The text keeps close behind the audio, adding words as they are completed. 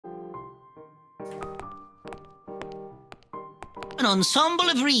An ensemble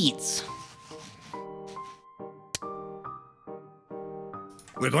of reeds.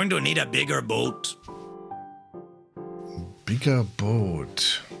 We're going to need a bigger boat. Bigger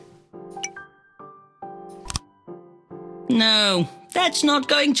boat. No, that's not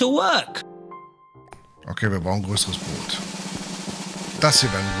going to work. Okay, wir brauchen ein größeres Boot. Das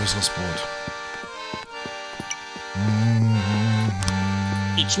hier wäre ein größeres Boot.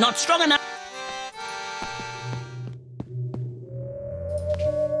 It's not strong enough.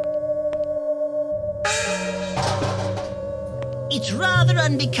 It's rather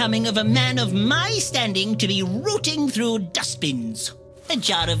unbecoming of a man of my standing to be rooting through dustbins. A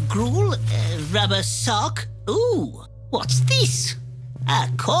jar of gruel, a rubber sock. Ooh, what's this? A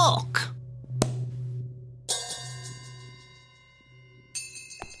cork.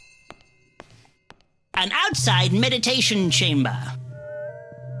 An outside meditation chamber.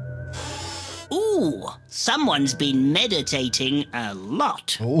 Ooh, someone's been meditating a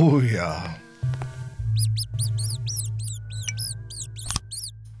lot. Oh ja.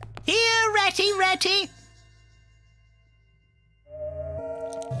 Here, Ratty, Ratty.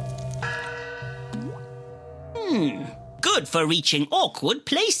 Good for reaching awkward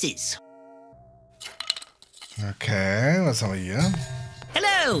places. Okay, was haben wir hier?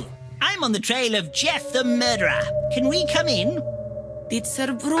 Hello, I'm on the trail of Geoff the Murderer. Can we come in? Did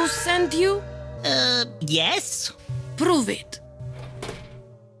Sir Bruce send you? Yes. Prove it.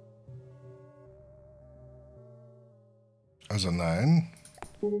 Also nein.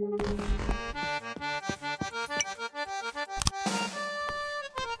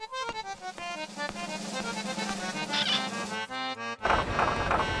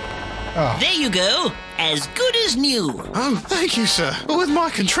 Oh. There you go. As good as new. Oh, thank you, sir. With my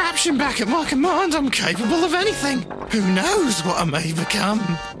contraption back at my command, I'm capable of anything. Who knows what I may become?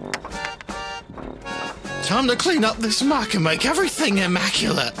 Time to clean up this muck and make everything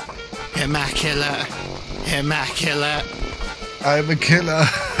immaculate. Immaculate. Immaculate. I'm a killer.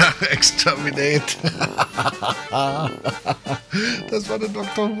 Exterminate. Das war eine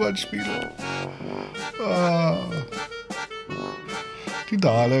Dr. Who-Anspielung. Die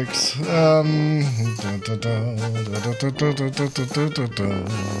Daleks.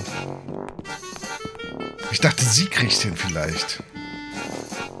 Ich dachte, sie kriegt den vielleicht.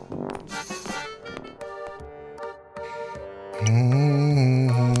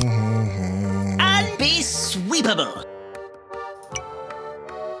 Unbesweepable.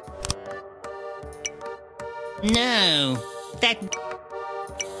 No, that...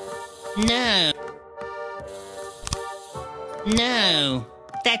 No. No,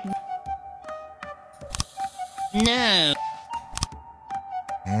 that... No.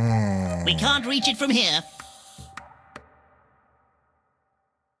 We can't reach it from here.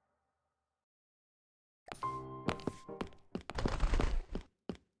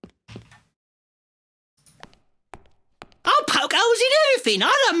 I'll poke holes in anything,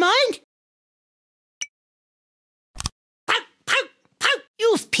 I don't mind. Poke, poke, poke.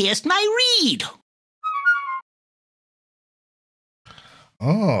 You've pierced my reed.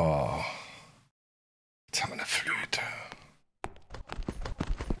 Oh. Jetzt haben wir eine Flöte.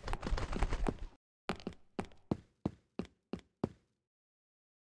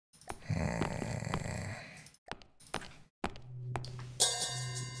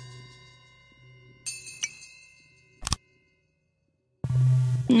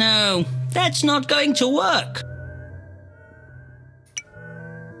 No, that's not going to work.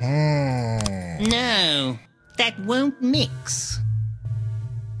 No, that won't mix.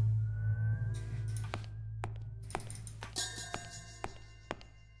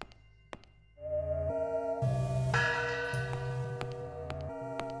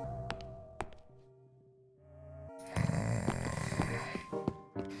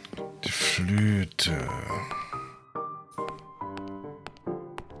 Die Flöte.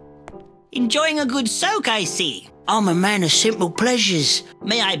 Enjoying a good soak, I see. I'm a man of simple pleasures.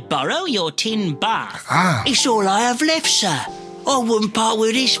 May I borrow your tin bath? Ah. It's all I have left, sir. I wouldn't part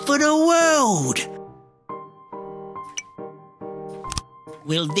with this for the world.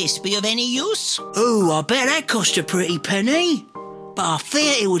 Will this be of any use? Oh, I bet that cost a pretty penny. But I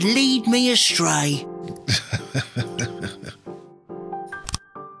fear it would lead me astray.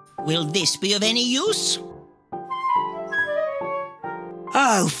 Will this be of any use?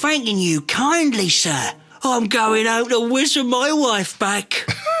 Oh, thanking you kindly, sir. I'm going home to whistle my wife back.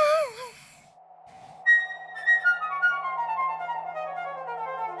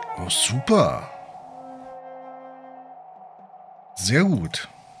 Oh, super. Sehr gut.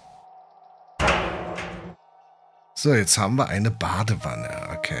 So, jetzt haben wir eine Badewanne.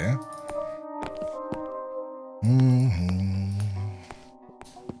 Okay.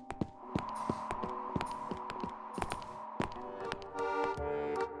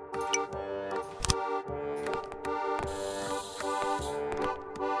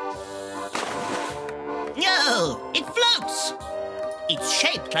 Oh, it floats. It's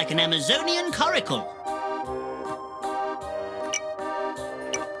shaped like an Amazonian coracle.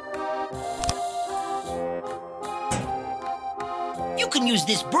 You can use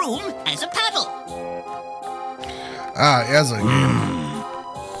this broom as a paddle. Ah, er soll gehen.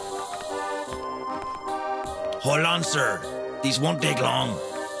 Hold on, sir. These won't take long.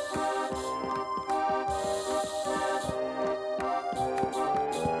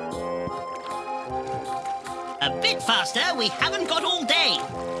 A bit faster, we haven't got all day.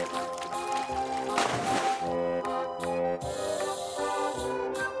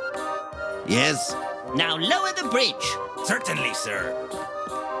 Yes? Now lower the bridge. Certainly, sir.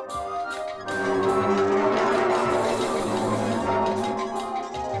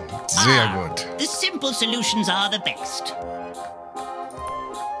 Sehr gut. The simple solutions are the best.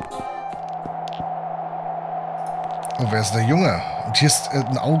 Oh, wer ist der Junge? Und hier ist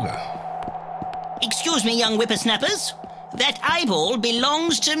ein Auge. Excuse me, young whippersnappers. That eyeball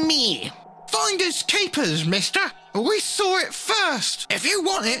belongs to me. Finders keepers, mister. We saw it first. If you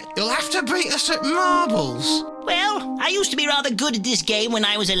want it, you'll have to beat us at marbles. Well, I used to be rather good at this game when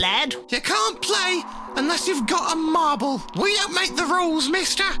I was a lad. You can't play unless you've got a marble. We don't make the rules,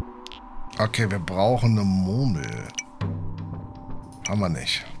 mister. Okay, wir brauchen eine Murmel. Haben wir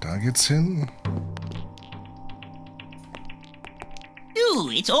nicht. Da geht's hin. Ooh,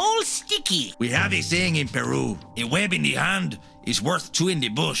 it's all sticky. We have a saying in Peru, a web in the hand is worth two in the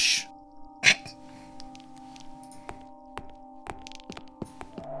bush.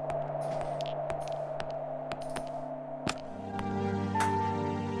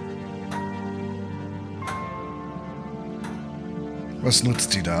 Was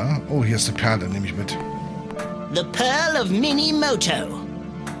nutzt die da? Oh, hier ist eine Perle, nehme ich mit. The Pearl of Minimoto.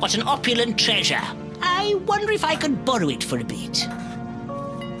 What an opulent treasure. I wonder if I could borrow it for a bit.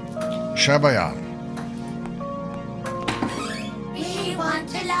 Scheinbar ja. We want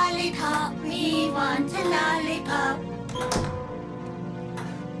a lollipop, we want a lollipop.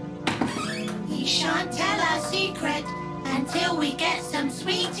 We shan't tell our secret until we get some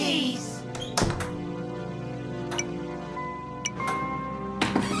sweeties.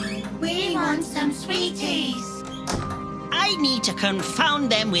 We want some sweeties. I need to confound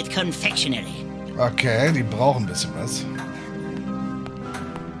them with confectionery. Okay, die brauchen ein bisschen was.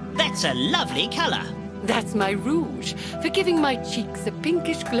 That's a lovely color. That's my rouge, for giving my cheeks a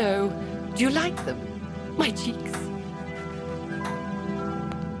pinkish glow. Do you like them? My cheeks?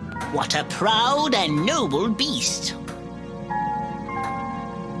 What a proud and noble beast.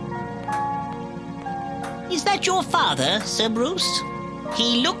 Is that your father, Sir Bruce?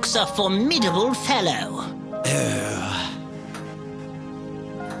 He looks a formidable fellow.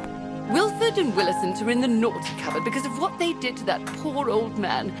 Wilford and Willisant are in the naughty cupboard because of what they did to that poor old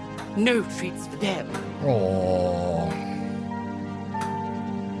man. No treats for them. Oh.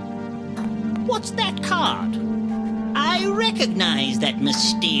 What's that card? I recognize that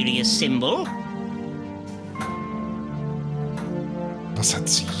mysterious symbol. Was hat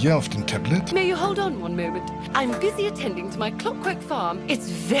sie hier auf dem Tablet? May you hold on one moment? I'm busy attending to my clockwork farm. It's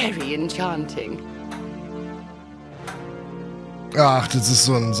very enchanting. Ach, das ist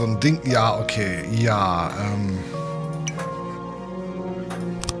so ein Ding. Ja, okay. Ja,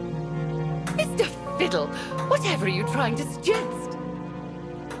 Mr. Fiddle, whatever are you trying to suggest?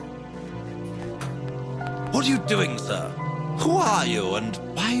 What are you doing, sir? Who are you and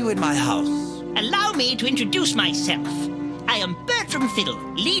why are you in my house? Allow me to introduce myself. I am Bertram Fiddle,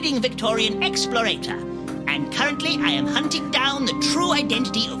 leading Victorian explorator. And currently I am hunting down the true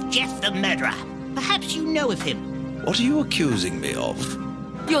identity of Geoff the Murderer. Perhaps you know of him. What are you accusing me of?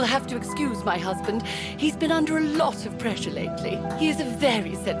 You'll have to excuse my husband. He's been under a lot of pressure lately. He is a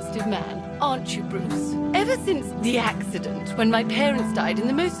very sensitive man, aren't you, Bruce? Ever since the accident, when my parents died in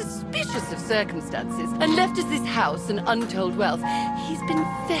the most suspicious of circumstances and left us this house and untold wealth, he's been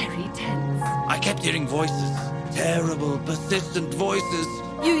very tense. I kept hearing voices. Terrible, persistent voices.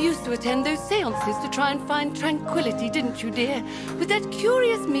 You used to attend those seances to try and find tranquility, didn't you, dear? With that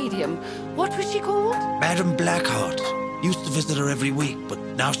curious medium. What was she called? Madam Blackheart. Used to visit her every week, but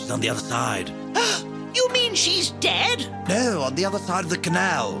now she's on the other side. You mean she's dead? No, on the other side of the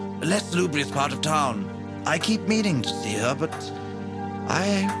canal. A less salubrious part of town. I keep meaning to see her, but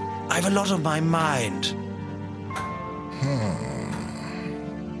I've a lot on my mind.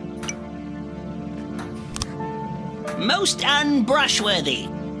 Most unbrushworthy.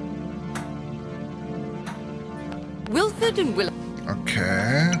 Wilford and Will.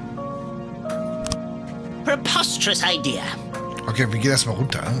 Okay. Preposterous idea. Okay, wir gehen erstmal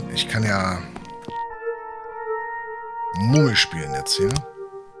runter. Ich kann ja Mummel spielen jetzt hier.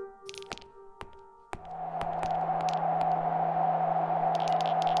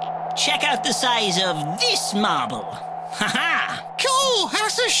 check out the size of this marble. Ha-ha! Cool,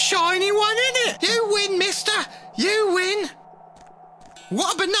 that's a shiny one, isn't it? You win, mister. You win.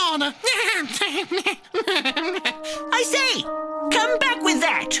 What a banana. I say, come back with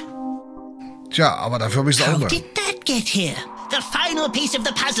that. Tja, aber dafür habe ich es How auch. did that get here? The final piece of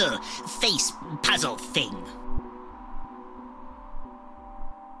the puzzle. Face puzzle thing.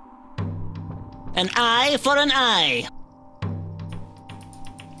 An eye for an eye.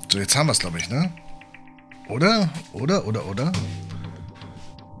 So, jetzt haben wir es, glaube ich, ne? Oder?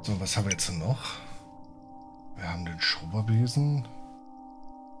 So, was haben wir jetzt noch? Wir haben den Schrubberbesen.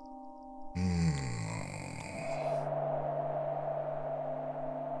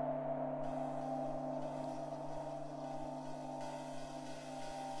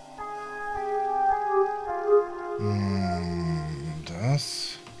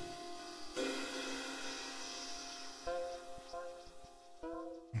 Das.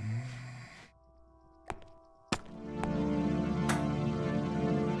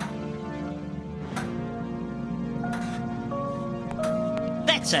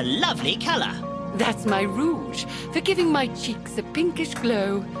 That's a lovely color. That's my rouge, for giving my cheeks a pinkish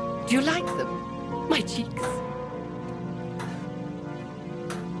glow. Do you like them? My cheeks?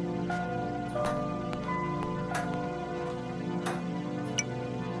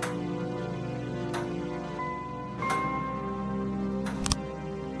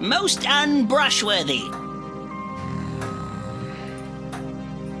 Most unbrushworthy.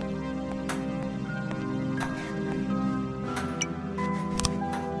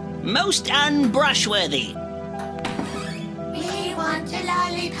 Most unbrushworthy. We want a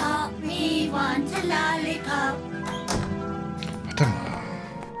lollipop, we want a lollipop. Warte mal.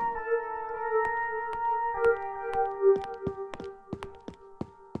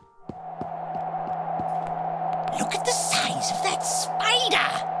 Look at the size of that spider.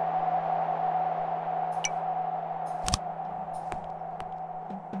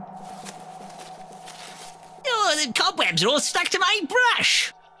 Oh, the cobwebs are all stuck to my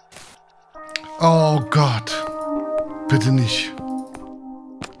brush. Oh Gott. Bitte nicht.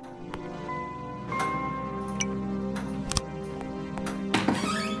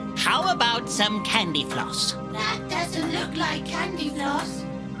 How about some candy floss? That doesn't look like candy floss.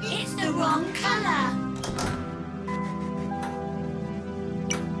 It's the wrong color.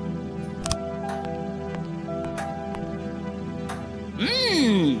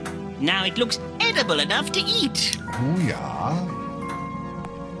 Now it looks edible enough to eat. Oh ja.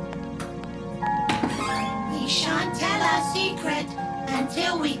 We shan't tell our secret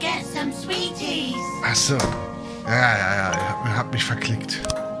until we get some sweeties. Ach so. Ja. Ich hab mich verklickt.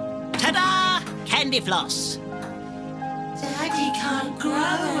 Ta-da! Candy floss. Daddy can't grow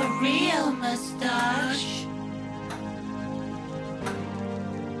a real mustache.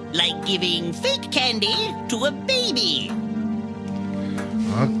 Like giving fake candy to a baby.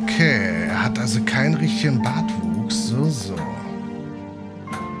 Okay, er hat also keinen richtigen Bartwuchs. So.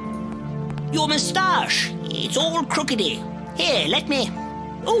 Your moustache. It's all crookedy. Here, let me...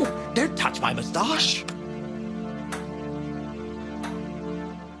 Oh, don't touch my moustache.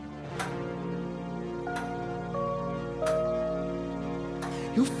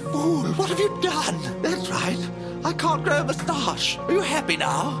 You fool, what have you done? That's right. I can't grow a moustache. Are you happy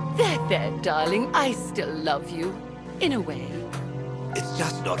now? There, darling. I still love you. In a way. It's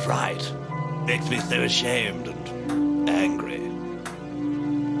just not right. Makes me so ashamed and angry.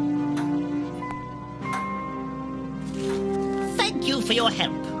 Thank you for your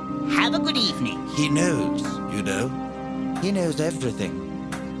help. Have a good evening. He knows, you know. He knows everything.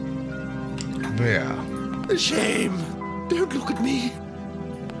 Wer? A shame. Don't look at me.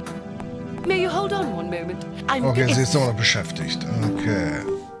 May you hold on one moment? I'm Okay, sie ist immer noch beschäftigt. Okay.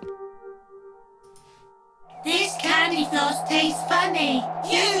 This candy floss tastes funny.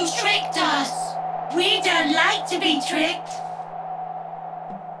 You tricked us. We don't like to be tricked.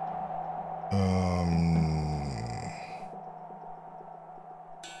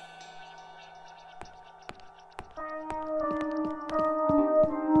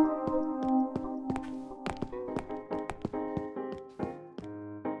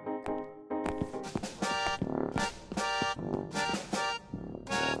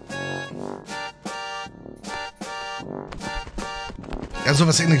 Ja,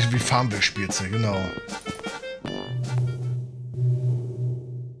 sowas ähnliches wie Farmville-Spielzeug, genau.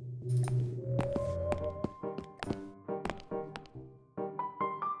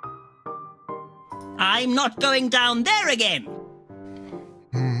 I'm not going down there again.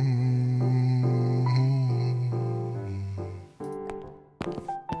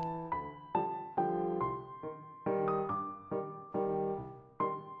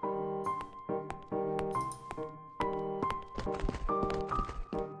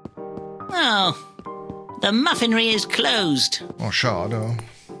 Oh, the muffinery is closed. Oh, schade.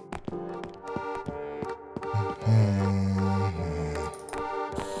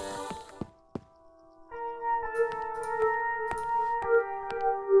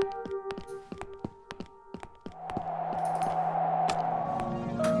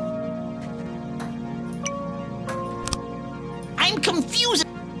 I'm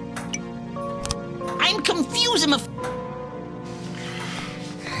confusing.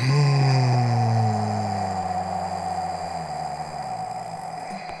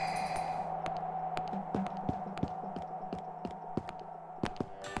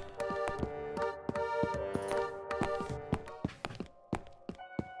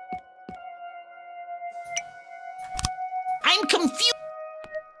 I'm confused.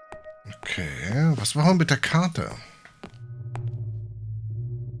 Okay, was machen wir mit der Karte?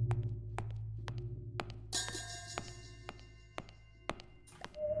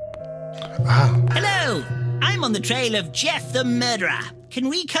 Hello, I'm on the trail of Geoff the Murderer. Can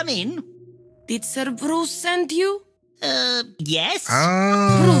we come in? Did Sir Bruce send you? Yes.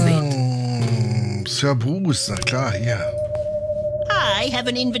 Prove it. Sir Bruce, na klar, hier. I have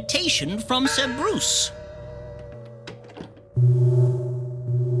an invitation from Sir Bruce.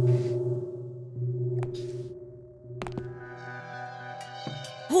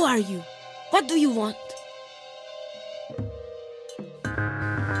 Who are you? What do you want?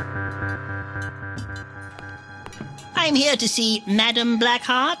 I'm here to see Madame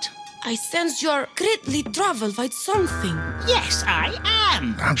Blackheart. I sense you are greatly troubled by something. Yes, I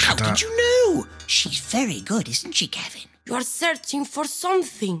am. How did you know? She's very good, isn't she, Gavin? You are searching for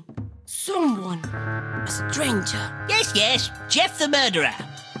something. Someone. A stranger. Yes, yes. Geoff the Murderer.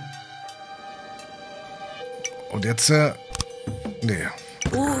 Und jetzt, nee.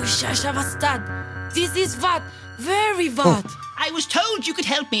 Oh, Shasha Bastard. This is bad. Very bad. Oh. I was told you could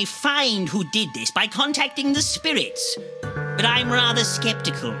help me find who did this by contacting the spirits. But I'm rather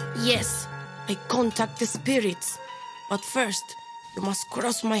skeptical. Yes, I contact the spirits. But first, you must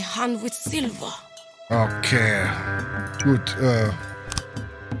cross my hand with silver. Okay. Gut,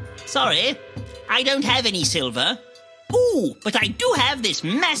 Sorry, I don't have any silver. Ooh, but I do have this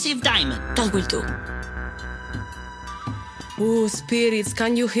massive diamond. That will do. Oh, spirits,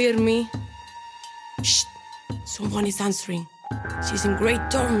 can you hear me? Shh, someone is answering. She's in great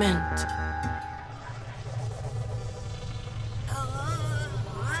torment.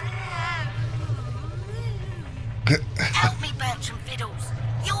 Help me, Bertram Fiddles.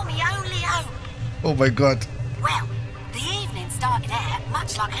 You're me only hope. oh mein Gott. Well, the evening started out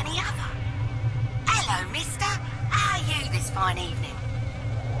much like any other. Hello, mister. How are you this fine evening?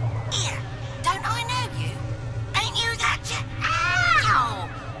 Here, don't I know you? Ain't you that Ow!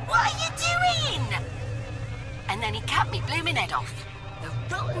 What are you doing? And then he cut me blooming head off. The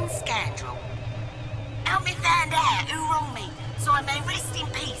rotten scoundrel. Help me find out who wronged me, so I may rest in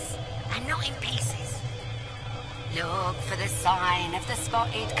peace, and not in pieces. Look for the sign of the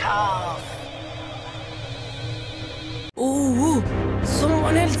spotted calf. Ooh,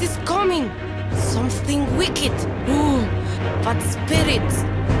 someone else is coming. Something wicked. Ooh, but spirits.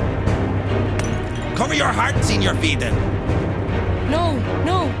 Cover your heart, Senior Fiddle. No,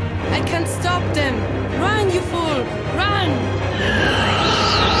 no, I can't stop them. Run, you fool, run!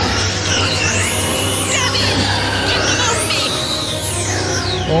 Gavin! Get them off me!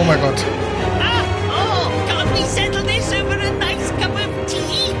 Oh mein Gott. Can't we settle this over a nice cup of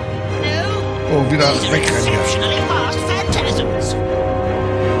tea? No? Oh, wieder These are wegrennen hier. exceptionally fast phantasms.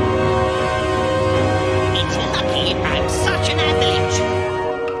 It's lucky I'm such an athlete.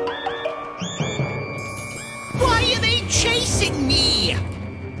 Why are they chasing me?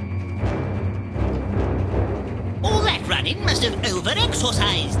 All that running must have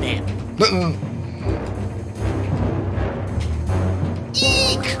over-exorcised them.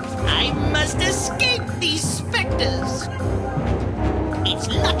 Eek! I must escape these specters. It's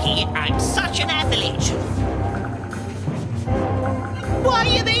lucky I'm such an athlete. Why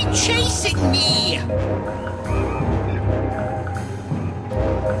are they chasing me?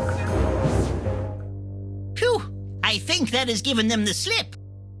 Phew! I think that has given them the slip.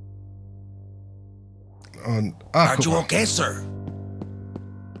 Und, Are guck you mal. okay, sir?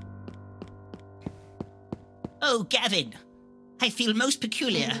 Oh, Gavin, I feel most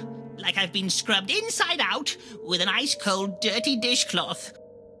peculiar, like I've been scrubbed inside out with an ice-cold, dirty dishcloth.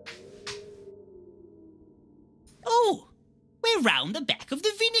 Oh, we're round the back of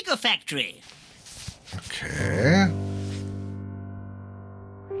the vinegar factory. Okay.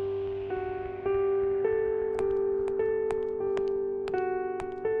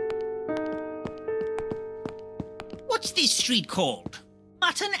 What's this street called?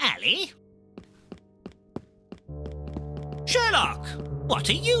 Mutton Alley? Sherlock, what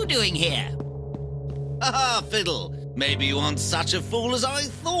are you doing here? Ah, Fiddle. Maybe you aren't such a fool as I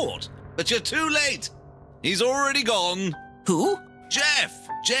thought. But you're too late. He's already gone. Who? Geoff!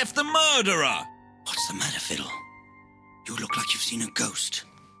 Geoff the murderer! What's the matter, Fiddle? You look like you've seen a ghost.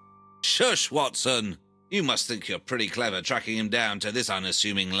 Shush, Watson. You must think you're pretty clever tracking him down to this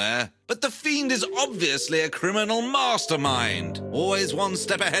unassuming lair. But the fiend is obviously a criminal mastermind. Always one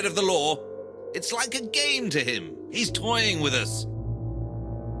step ahead of the law. It's like a game to him. He's toying with us.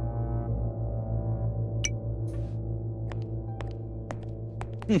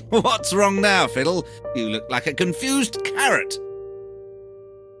 What's wrong now, Fiddle? You look like a confused carrot.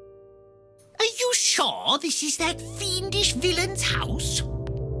 Are you sure this is that fiendish villain's house?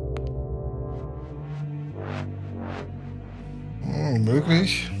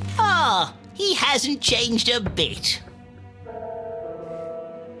 Möglich. Ah, he hasn't changed a bit.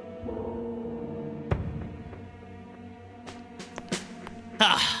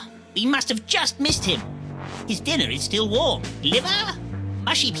 Ah, we must have just missed him. His dinner is still warm. Liver,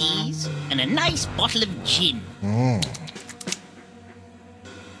 mushy peas, and a nice bottle of gin.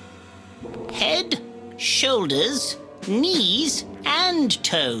 Head, shoulders, knees, and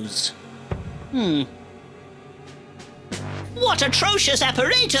toes. What atrocious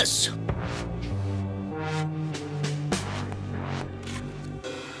apparatus!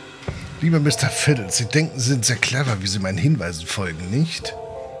 Lieber Mr. Fiddle, Sie denken, Sie sind sehr clever, wie Sie meinen Hinweisen folgen, nicht?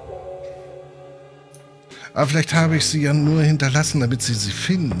 Aber vielleicht habe ich sie ja nur hinterlassen, damit Sie sie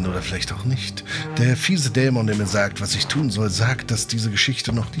finden, oder vielleicht auch nicht. Der fiese Dämon, der mir sagt, was ich tun soll, sagt, dass diese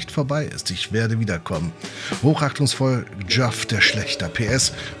Geschichte noch nicht vorbei ist. Ich werde wiederkommen. Hochachtungsvoll, Geoff der Schlechter.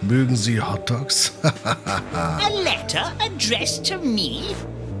 PS, mögen Sie Hotdogs? A letter addressed to me?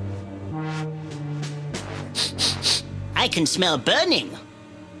 I can smell burning.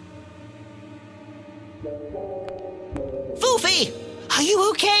 Foofy, are you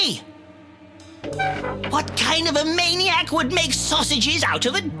okay? What kind of a maniac would make sausages out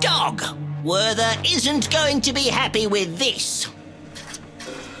of a dog? Werther isn't going to be happy with this.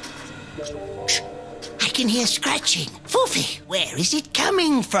 Shh, I can hear scratching. Foofy, where is it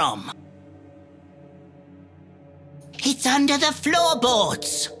coming from? It's under the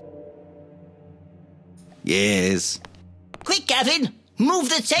floorboards. Yes. Quick, Gavin, move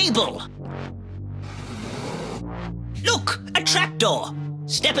the table. Look, a trapdoor.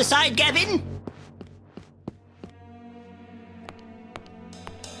 Step aside, Gavin.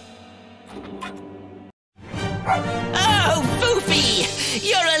 Oh, Foofy!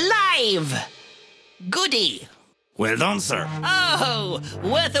 You're alive! Goody! Well done, sir. Oh,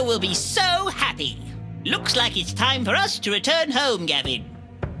 Werther will be so happy. Looks like it's time for us to return home, Gavin.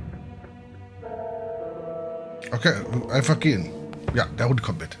 Okay, einfach gehen. Ja, der Hund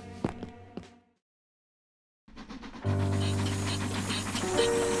kommt mit.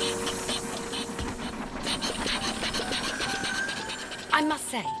 I must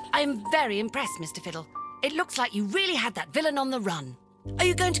say, I am very impressed, Mr. Fiddle. It looks like you really had that villain on the run. Are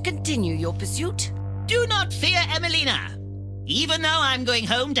you going to continue your pursuit? Do not fear, Emelina. Even though I'm going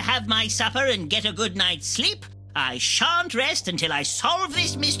home to have my supper and get a good night's sleep, I shan't rest until I solve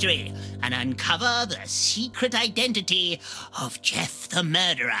this mystery and uncover the secret identity of Geoff the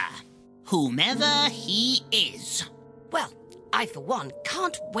murderer, whomever he is. Well, I, for one,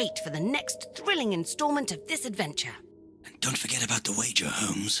 can't wait for the next thrilling installment of this adventure. And don't forget about the wager,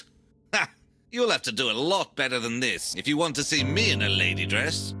 Holmes. Ha! You'll have to do a lot better than this if you want to see me in a lady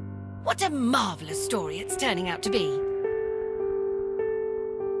dress. What a marvellous story it's turning out to be.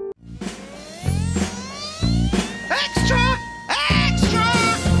 Extra! Extra!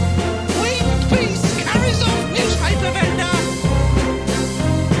 Winged Beast carries off newspaper vendor!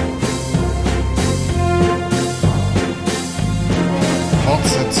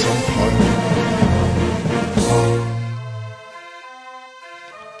 Fortsetzung von...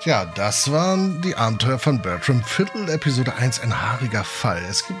 Ja, das waren die Abenteuer von Bertram Fiddle, Episode 1, ein haariger Fall.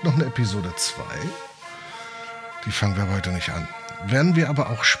 Es gibt noch eine Episode 2. Die fangen wir heute nicht an. Werden wir aber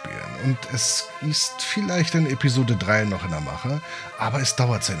auch spielen. Und es ist vielleicht eine Episode 3 noch in der Mache, aber es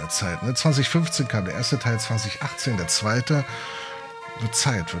dauert seine Zeit. Ne? 2015 kam der erste Teil, 2018 der zweite. Wird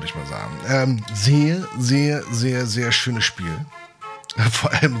Zeit, würde ich mal sagen. Sehr, sehr, sehr, sehr schönes Spiel.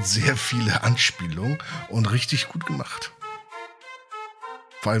 Vor allem sehr viele Anspielungen und richtig gut gemacht.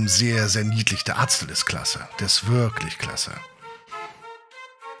 Vor allem sehr, sehr niedlich. Der Arzt ist klasse. Der ist wirklich klasse.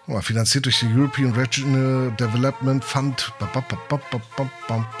 Finanziert durch die European Regional Development Fund.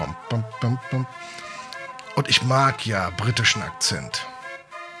 Und ich mag ja britischen Akzent,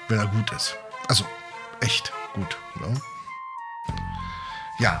 wenn er gut ist. Also, echt. gut. Ne?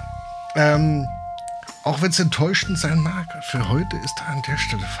 Ja, auch wenn es enttäuschend sein mag, für heute ist da an der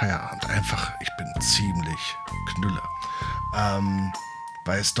Stelle Feierabend. Einfach, ich bin ziemlich knülle.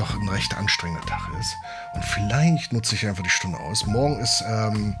 Weil es doch ein recht anstrengender Tag ist. Und vielleicht nutze ich einfach die Stunde aus. Morgen ist,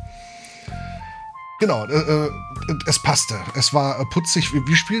 genau, es passte. Es war putzig.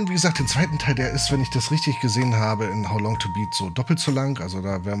 Wir spielen, wie gesagt, den zweiten Teil, der ist, wenn ich das richtig gesehen habe, in How Long to Beat so doppelt so lang. Also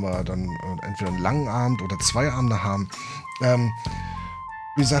da werden wir dann entweder einen langen Abend oder 2 Abende haben.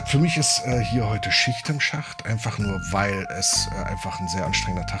 Wie gesagt, für mich ist hier heute Schicht im Schacht. Einfach nur, weil es einfach ein sehr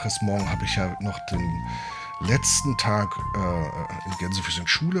anstrengender Tag ist. Morgen habe ich ja noch den letzten Tag in Gänsefüßchen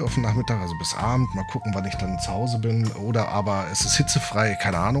Schule auf den Nachmittag, also bis Abend. Mal gucken, wann ich dann zu Hause bin. Oder aber es ist hitzefrei,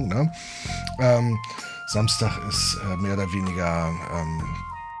 keine Ahnung. Ne? Samstag ist mehr oder weniger,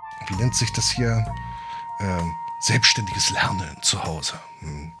 wie nennt sich das hier? Selbstständiges Lernen zu Hause.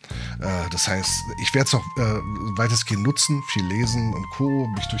 Das heißt, ich werde es auch weitestgehend nutzen, viel lesen und Co.,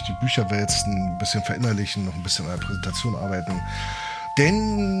 mich durch die Bücher wälzen, ein bisschen verinnerlichen, noch ein bisschen an der Präsentation arbeiten.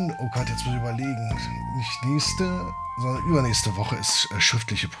 Denn, oh Gott, jetzt muss ich überlegen, nicht nächste, sondern übernächste Woche ist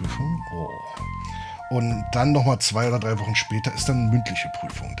schriftliche Prüfung. Oh. Und dann nochmal 2 oder 3 Wochen später ist dann mündliche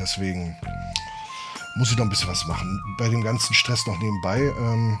Prüfung. Deswegen muss ich noch ein bisschen was machen. Bei dem ganzen Stress noch nebenbei,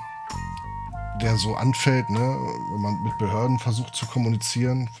 der so anfällt, ne, wenn man mit Behörden versucht zu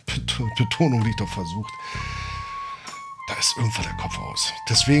kommunizieren, Betonung liegt auf versucht, da ist irgendwann der Kopf aus.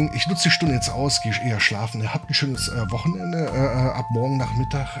 Deswegen, ich nutze die Stunde jetzt aus, gehe eher schlafen. Ihr habt ein schönes Wochenende ab morgen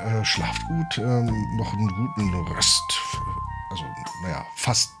Nachmittag. Schlaft gut, noch einen guten Rest, also naja,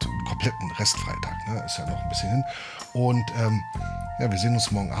 fast einen kompletten Restfreitag, ne, ist ja noch ein bisschen hin. Und ja, wir sehen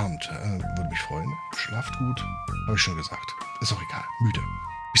uns morgen Abend, würde mich freuen. Schlaft gut, habe ich schon gesagt. Ist auch egal, müde.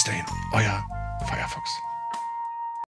 Bis dahin, euer FireFox.